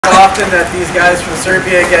Often that these guys from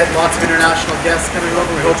Serbia get lots of international guests coming over.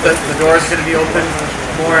 We hope that the doors are going to be open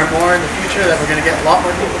more and more in the future, that we're going to get a lot more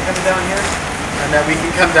people coming down here, and that we can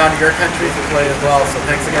come down to your country to play as well. So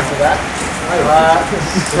thanks again for that.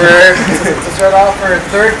 To start off, for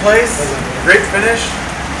third place, great finish,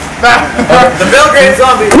 the Belgrade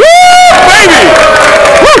Zombies. Woo, baby!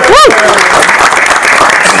 Woo, woo!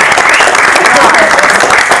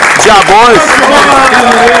 Good job, boys.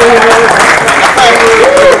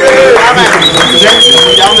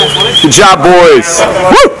 Good job, boys.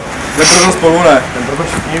 Woo!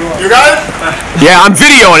 You got it? Yeah, I'm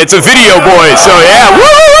videoing. It's a video, boys. So yeah. Woo,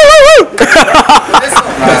 woo, woo, woo.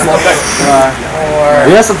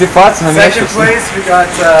 Second place, we got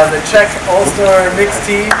the Czech All-Star Mixed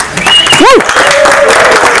Team. Woo!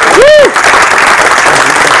 Woo!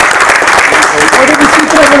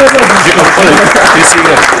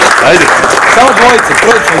 Ajde. Samo dvojice,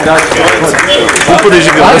 trojice mi daći. Upodiš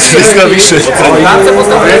ga, niska više. Ajde,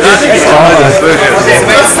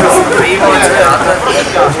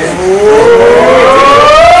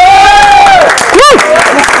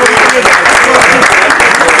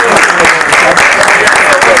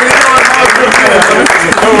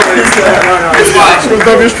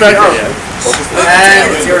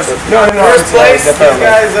 And first place, you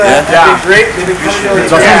guys have been great. They've been coming over.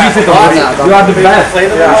 You are the best. And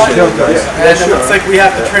it looks like we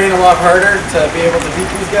have to train a lot harder to be able to beat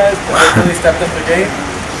these guys, but they've really stepped up their game.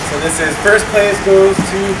 So this is first place goes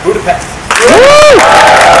to Budapest.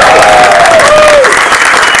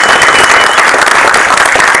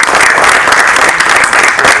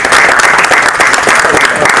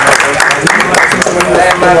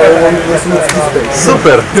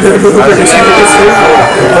 super.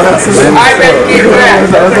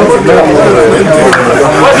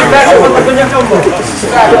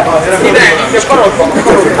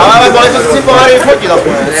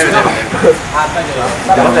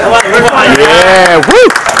 Yeah, woo!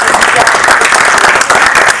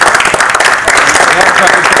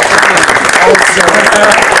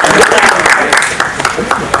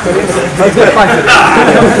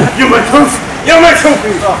 You my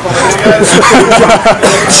trophy!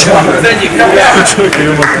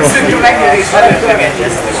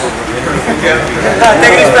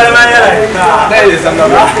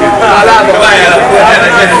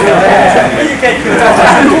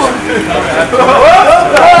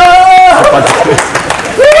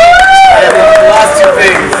 Last two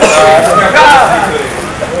things.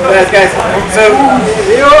 Guys,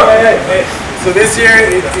 so this year,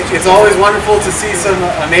 it's always wonderful to see some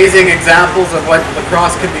amazing examples of what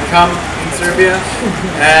lacrosse can become in Serbia.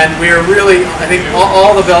 And we are really, I think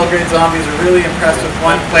all the Belgrade Zombies are really impressed with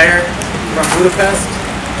one player from Budapest,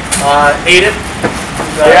 Aiden.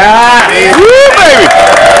 Yeah! Woo, baby!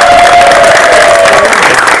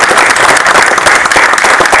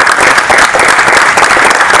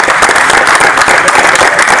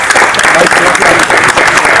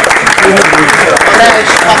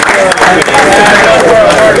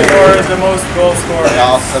 You're the most goal scorer.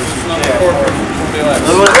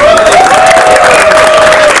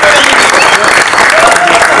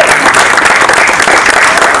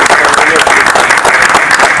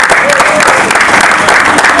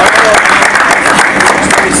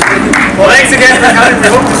 Well, thanks again for coming. We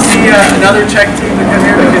hope to see another Czech team to come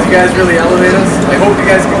here because you guys really elevate us. I hope you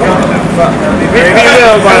guys can come. We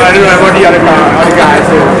will, but I don't know what the other guys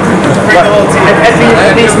do. Bring the whole team. I think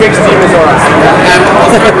this mixed team is alright. And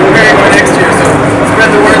we'll start preparing for next year, so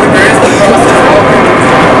spread the word.